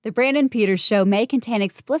The Brandon Peters Show may contain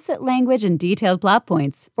explicit language and detailed plot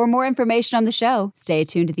points. For more information on the show, stay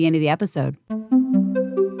tuned to the end of the episode.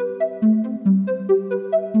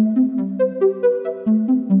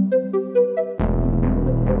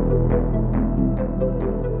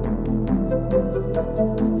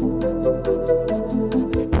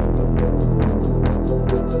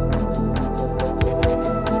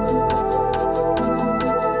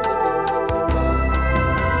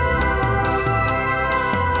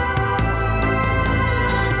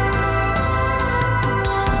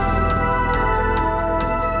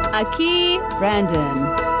 Aki Brandon.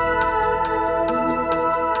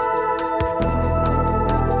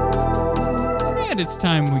 And it's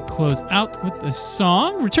time we close out with a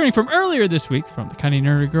song. Returning from earlier this week from the Kinda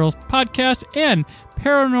Nerdy Girls podcast and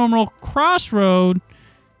Paranormal Crossroad,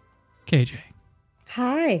 KJ.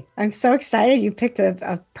 Hi, I'm so excited you picked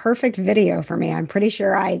a perfect video for me. I'm pretty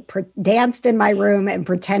sure I danced in my room and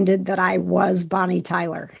pretended that I was Bonnie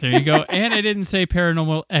Tyler. There you go. And I didn't say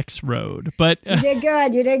Paranormal X Road, but... You did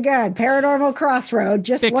good. Paranormal Crossroad.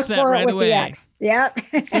 Just look for it with the X. Yep.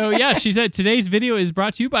 So yeah, she said today's video is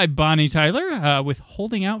brought to you by Bonnie Tyler with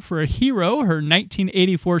Holding Out for a Hero, her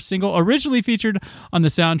 1984 single, originally featured on the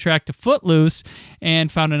soundtrack to Footloose, and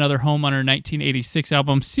found another home on her 1986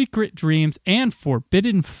 album Secret Dreams and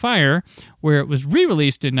Forbidden Fire, where it was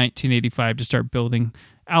re-released in 1985 to start building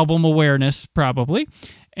album awareness, probably.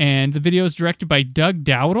 And the video is directed by Doug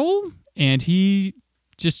Dowdle, and he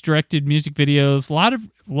just directed music videos, a lot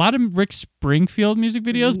of Rick Springfield music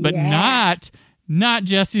videos, but not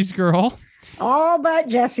Jesse's Girl. All but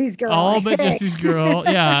Jesse's Girl.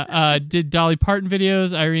 Yeah. Did Dolly Parton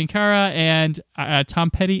videos, Irene Cara, and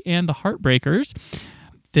Tom Petty and the Heartbreakers.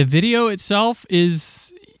 The video itself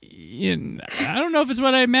is... I don't know if it's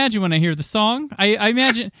what I imagine when I hear the song. I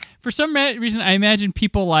imagine, for some reason, I imagine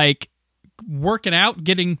people like working out,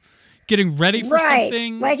 getting ready for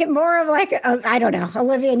something. Like it more of like, I don't know,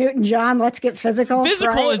 Olivia Newton-John, let's get physical.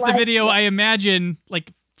 Physical is like, the video I imagine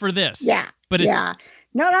like for this. Yeah. But it's,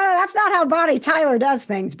 No, that's not how Bonnie Tyler does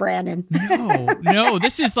things, Brandon. No,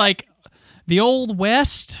 this is like the Old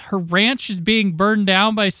West. Her ranch is being burned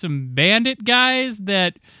down by some bandit guys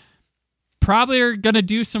that probably are going to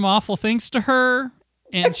do some awful things to her.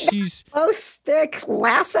 And she's... glow stick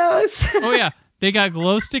lassos. Oh, yeah. They got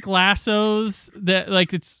glow stick lassos that,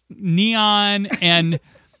 like, it's neon, and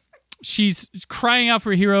she's crying out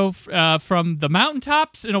for a hero from the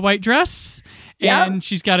mountaintops in a white dress. And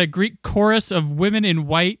she's got a Greek chorus of women in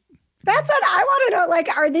white. That's what I want to know. Like,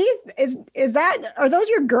 are those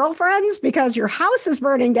your girlfriends? Because your house is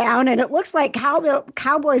burning down and it looks like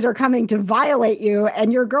cowboys are coming to violate you,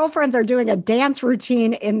 and your girlfriends are doing a dance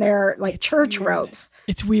routine in their church robes.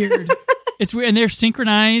 It's weird. It's weird. And they're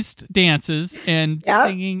synchronized dances and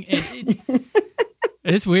singing.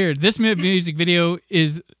 It's weird. This music video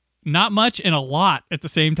is not much and a lot at the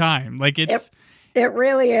same time. Like it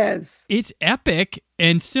really is. It's epic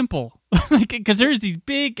and simple. Because there's these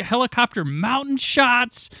big helicopter mountain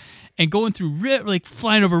shots and going through,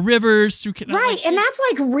 flying over rivers. Right, and that's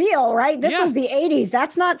real, right? This was the 80s.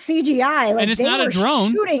 That's not CGI. And it's not a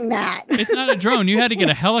drone. Shooting that. It's not a drone. You had to get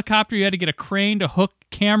a helicopter. You had to get a crane to hook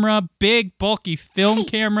camera, big, bulky film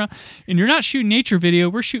camera. And you're not shooting nature video.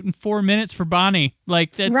 We're shooting 4 minutes for Bonnie.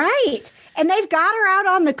 That's... Right. And they've got her out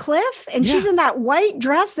on the cliff, and she's in that white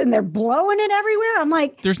dress, and they're blowing it everywhere. I'm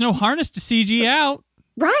like... There's no harness to CG out.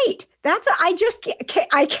 Right.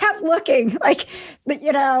 I kept looking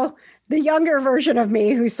the younger version of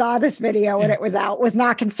me who saw this video when it was out was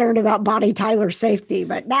not concerned about Bonnie Tyler's safety.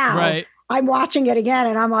 But now I'm watching it again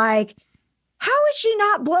and I'm like, how is she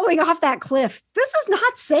not blowing off that cliff? This is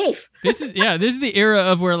not safe. This is the era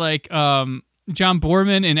of where John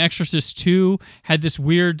Boorman in Exorcist 2 had this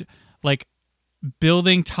weird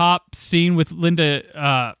building top scene with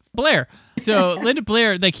Linda Blair. So Linda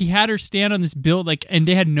Blair, he had her stand on this build, and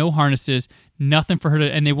they had no harnesses, nothing for her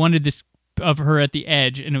to, and they wanted this of her at the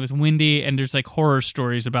edge, and it was windy, and there's horror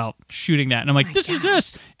stories about shooting that. And I'm like, is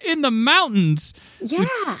us in the mountains. Yeah. With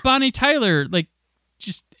Bonnie Tyler,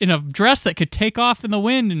 just in a dress that could take off in the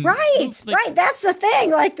wind. And, right. That's the thing.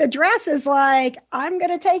 The dress is I'm going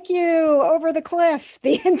to take you over the cliff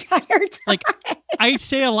the entire time. I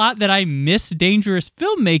say a lot that I miss dangerous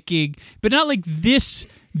filmmaking, but not this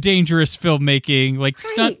dangerous filmmaking,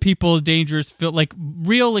 stunt people dangerous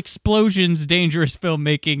real explosions dangerous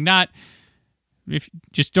filmmaking, not if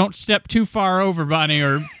just don't step too far over, Bonnie.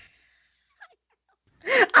 Or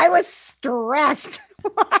I was stressed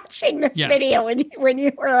watching this video when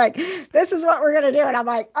you were like, this is what we're gonna do, and I'm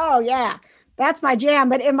like, oh yeah, that's my jam.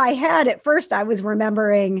 But in my head at first I was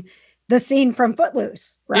remembering the scene from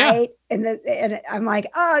Footloose, right? Yeah. And I'm like,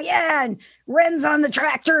 oh yeah, and Ren's on the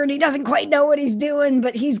tractor and he doesn't quite know what he's doing,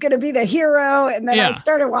 but he's going to be the hero. And then I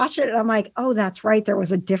started watching it and I'm like, oh, that's right. There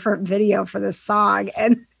was a different video for this song.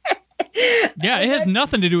 And yeah, it has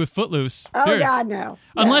nothing to do with Footloose. Oh God, no.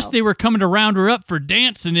 Unless they were coming to round her up for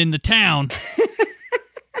dancing in the town.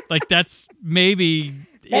 Like that's maybe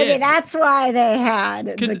that's why they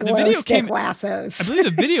had the glow stick lassos. I believe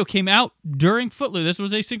the video came out during Footloose. This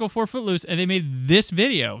was a single for Footloose, and they made this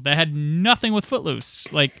video that had nothing with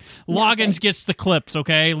Footloose. Like Loggins gets the clips,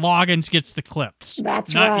 okay? Loggins gets the clips.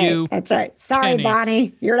 That's not right. You, that's right. Sorry, Penny.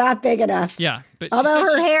 Bonnie, you're not big enough. Yeah, but although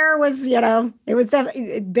her hair was, it was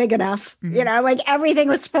definitely big enough. Mm-hmm. Like everything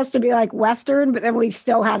was supposed to be like Western, but then we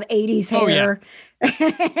still have 80s hair. Oh, yeah.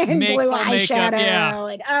 and blue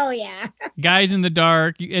eyeshadow, and guys in the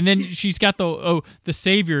dark, and then she's got the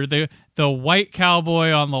savior, the white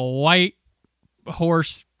cowboy on the white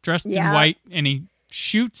horse dressed in white, and he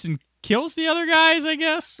shoots and kills the other guys, I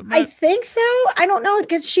guess. But I think so. I don't know,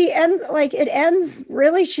 because it ends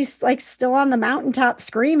really, she's like still on the mountaintop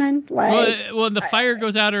screaming. Like, well, the fire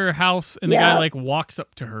goes out of her house, and the guy like walks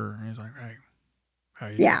up to her, and he's like, "Hey, how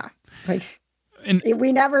you doing?" Like. And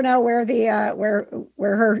we never know where the where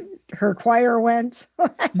her choir went.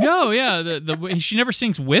 No, yeah, she never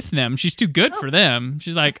sings with them. She's too good for them.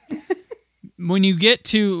 She's like, when you get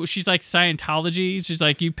to, she's like Scientology. She's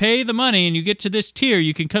like, you pay the money and you get to this tier,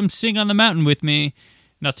 you can come sing on the mountain with me,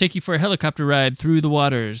 and I'll take you for a helicopter ride through the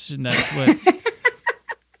waters. And that's what.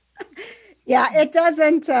 Yeah, it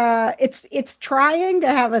doesn't. It's trying to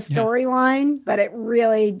have a storyline, but it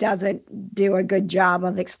really doesn't do a good job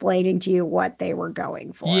of explaining to you what they were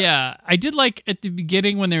going for. Yeah, I did like at the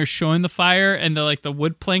beginning when they were showing the fire and the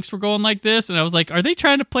wood planks were going like this, and I was like, are they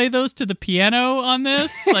trying to play those to the piano on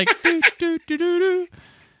this? Like, do do do do do.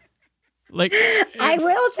 Like, I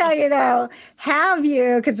will tell you though,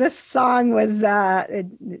 because this song was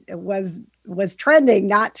trending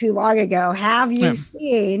not too long ago. Have you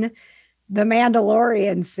seen the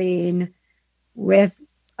Mandalorian scene with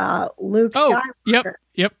Luke Skywalker?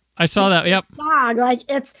 Yep. I saw that. Yep. Song, like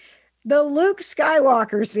it's the Luke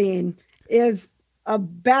Skywalker scene is a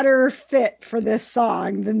better fit for this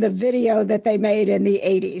song than the video that they made in the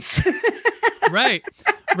 80s. Right.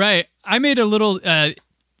 I made a little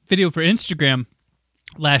video for Instagram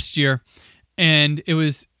last year, and it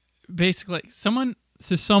was basically someone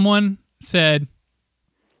said,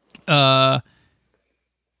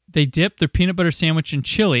 they dip their peanut butter sandwich in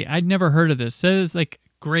chili. I'd never heard of this. So it was like,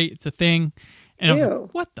 great, it's a thing. And I was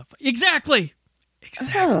like, what the fuck?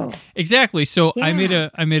 Exactly. So I made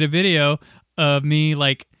a video of me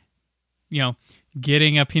like,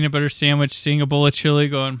 getting a peanut butter sandwich, seeing a bowl of chili,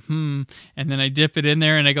 going, and then I dip it in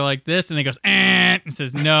there and I go like this, and it goes, and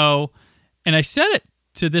says no. And I set it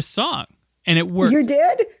to this song and it worked. You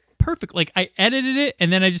did? Perfect. Like I edited it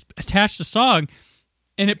and then I just attached the song.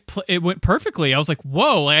 And it went perfectly. I was like,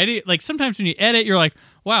 whoa. Like sometimes when you edit, you're like,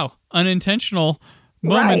 wow, unintentional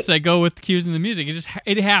moments that go with cues in the music.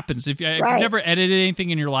 It happens. If you've never edited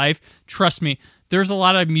anything in your life, trust me, there's a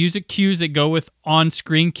lot of music cues that go with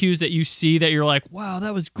on-screen cues that you see that you're like, wow,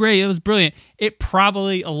 that was great. That was brilliant. It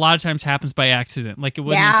probably a lot of times happens by accident. Like it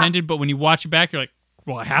wasn't intended, but when you watch it back, you're like,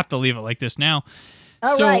 well, I have to leave it like this now.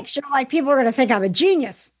 Oh, right. Sure. Like people are going to think I'm a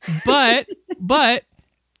genius. But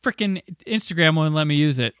freaking Instagram wouldn't let me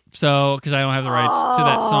use it, so because I don't have the rights to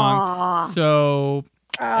that song. So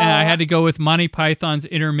and I had to go with Monty Python's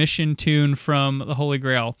intermission tune from The Holy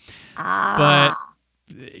Grail. But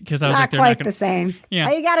because I was not quite the same.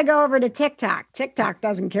 Yeah, you got to go over to TikTok. TikTok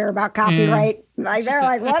doesn't care about copyright. Like they're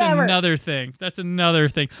like, whatever. That's another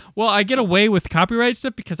thing. Well, I get away with copyright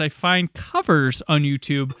stuff because I find covers on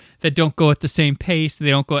YouTube that don't go at the same pace. They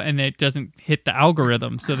don't go, and it doesn't hit the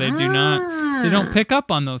algorithm, so they do not. They don't pick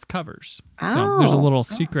up on those covers. So there's a little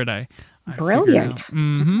secret I brilliant.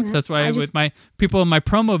 Mm-hmm. That's why with my people in my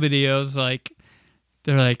promo videos, like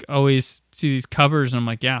they're like always see these covers, and I'm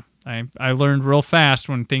like, yeah. I learned real fast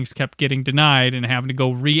when things kept getting denied and having to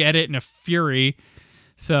go re-edit in a fury.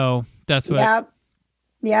 So that's what.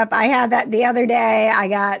 Yep. I had that the other day. I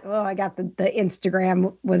got the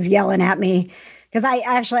Instagram was yelling at me because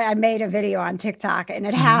I made a video on TikTok and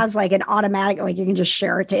it has like an automatic, like you can just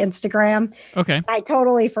share it to Instagram. Okay. I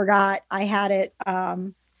totally forgot I had it.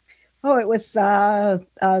 It was a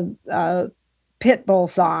Pitbull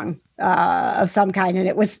song. Of some kind, and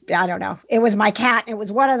it was, I don't know, it was my cat. It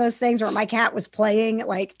was one of those things where my cat was playing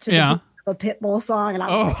like to the a Pitbull song, and I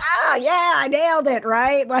was like, yeah, I nailed it,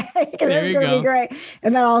 right? Like, this is going to be great.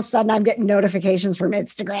 And then all of a sudden, I'm getting notifications from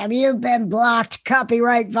Instagram. You've been blocked,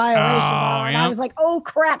 copyright violation. And I was like, oh,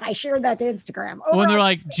 crap, I shared that to Instagram. When they're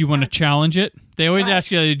like, do you want to challenge it? They always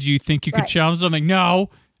ask you, do you think you could challenge it? I'm like, no,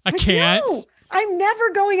 I can't. No, I'm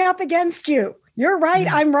never going up against you. You're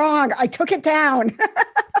right. I'm wrong. I took it down.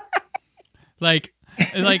 like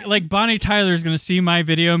Bonnie Tyler's going to see my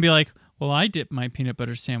video and be like, well, I dipped my peanut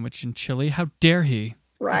butter sandwich in chili. How dare he?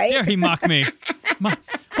 Right. How dare he mock me?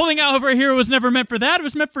 Holding out over here was never meant for that. It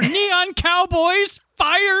was meant for neon cowboys,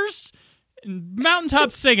 fires, and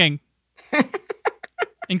mountaintop singing.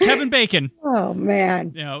 And Kevin Bacon. Oh,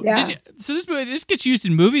 man. So this gets used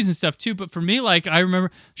in movies and stuff, too. But for me, like, I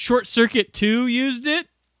remember Short Circuit 2 used it.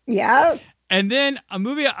 Yeah. And then a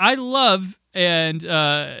movie I love, and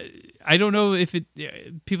I don't know if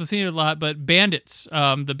people have seen it a lot, but Bandits,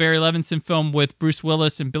 the Barry Levinson film with Bruce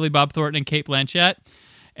Willis and Billy Bob Thornton and Cate Blanchett.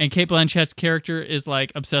 And Cate Blanchett's character is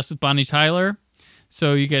like obsessed with Bonnie Tyler.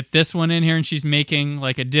 So you get this one in here, and she's making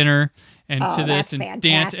like a dinner and to this and fantastic.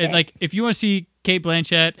 dance. And, like, if you want to see Cate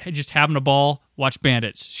Blanchett just having a ball, watch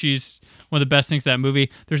Bandits. She's one of the best things of that movie.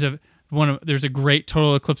 There's a great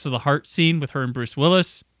Total Eclipse of the Heart scene with her and Bruce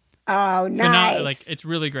Willis. Oh, nice. It's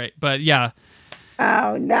really great. But yeah.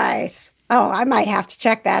 Oh, nice. Oh, I might have to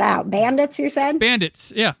check that out. Bandits, you said?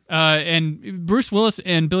 Bandits, yeah. And Bruce Willis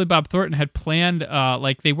and Billy Bob Thornton had planned,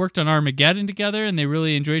 like, they worked on Armageddon together, and they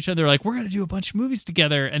really enjoyed each other. They're like, we're going to do a bunch of movies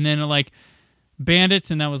together. And then, like, Bandits,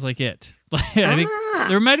 and that was, like, it. I think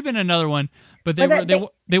there might have been another one, but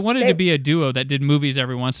they wanted to be a duo that did movies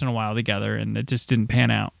every once in a while together, and it just didn't pan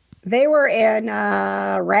out. They were in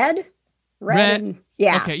Red? Red.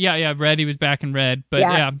 Yeah. Okay, yeah. Red, he was back in Red.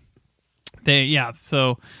 But,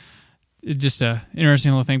 so... Just a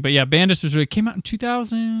interesting little thing. But yeah, Bandits came out in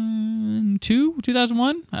 2002,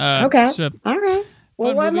 2001. Okay. All right.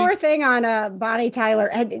 Well, one more thing on Bonnie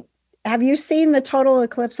Tyler. Have you seen the Total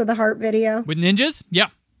Eclipse of the Heart video? With ninjas? Yeah.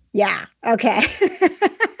 Yeah. Okay.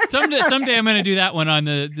 Someday I'm going to do that one on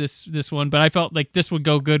this one, but I felt like this would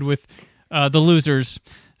go good with The Losers.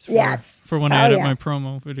 For when I added my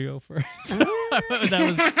promo video for. So that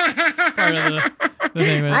was part of the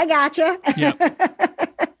thing. I gotcha. Yeah.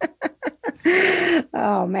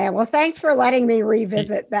 Oh man! Well, thanks for letting me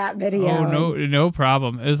revisit that video. Oh no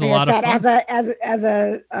problem. It was a lot of fun. As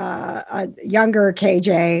a younger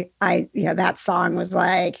KJ, that song was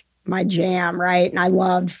like my jam, right? And I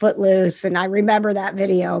loved Footloose, and I remember that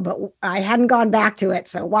video, but I hadn't gone back to it.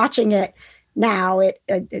 So watching it now,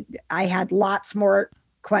 I had lots more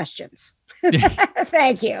questions.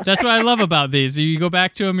 Thank you. That's what I love about these. You go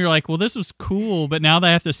back to them, you're like, well, this was cool, but now they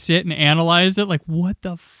have to sit and analyze it. Like, what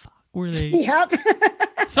the fuck were they? Yep.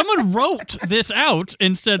 Someone wrote this out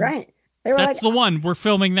and said, right. They were that's the one. We're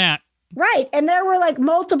filming that. Right. And there were like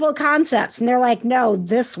multiple concepts, and they're like, no,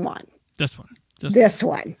 this one. This one.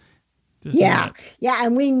 Yeah.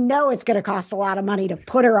 And we know it's going to cost a lot of money to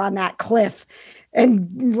put her on that cliff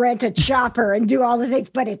and rent a chopper and do all the things,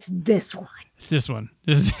 but it's this one. It's this one.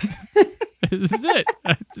 This is it.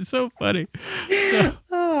 It's so funny.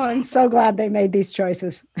 I'm so glad they made these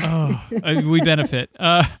choices. We benefit.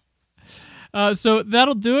 So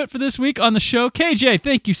that'll do it for this week on the show. KJ,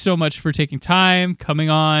 thank you so much for taking time, coming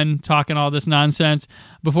on, talking all this nonsense.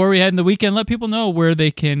 Before we head in the weekend, let people know where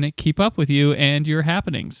they can keep up with you and your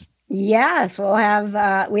happenings. Yes,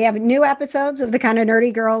 we have new episodes of the Kind of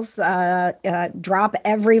Nerdy Girls drop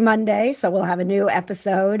every Monday. So we'll have a new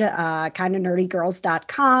episode,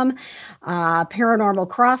 kindofnerdygirls.com. Paranormal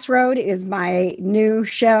Crossroad is my new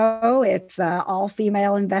show. It's all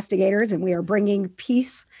female investigators, and we are bringing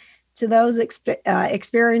peace to those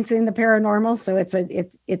experiencing the paranormal. So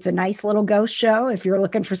it's a nice little ghost show. If you're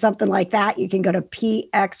looking for something like that, you can go to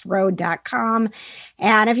pxroad.com.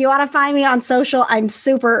 And if you want to find me on social, I'm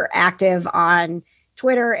super active on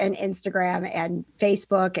Twitter and Instagram and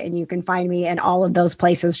Facebook, and you can find me in all of those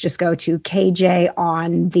places. Just go to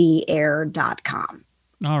kjontheair.com.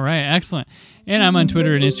 All right, excellent. And I'm on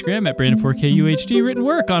Twitter and Instagram at Brandon4KUHD. Written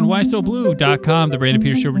work on whysoblue.com. The Brandon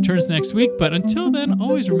Peters Show returns next week. But until then,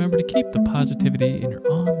 always remember to keep the positivity in your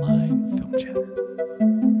online film chatter.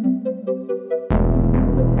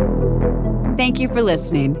 Thank you for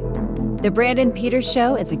listening. The Brandon Peters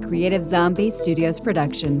Show is a Creative Zombie Studios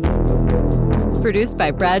production. Produced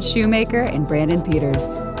by Brad Shoemaker and Brandon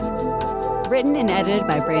Peters. Written and edited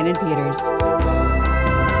by Brandon Peters.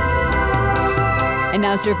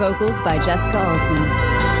 Announcer vocals by Jessica Alsman.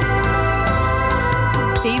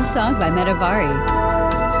 Theme song by Metavari.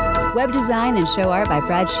 Web design and show art by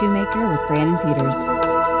Brad Shoemaker with Brandon Peters.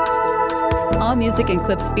 All music and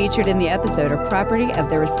clips featured in the episode are property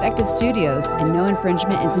of their respective studios, and no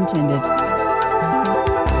infringement is intended.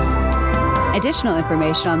 Additional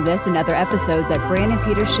information on this and other episodes at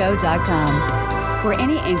BrandonPetersShow.com. For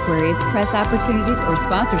any inquiries, press opportunities, or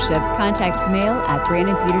sponsorship, contact mail at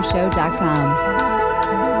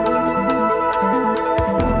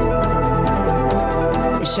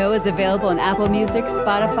BrandonPetersShow.com. The show is available on Apple Music,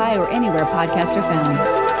 Spotify, or anywhere podcasts are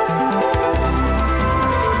found.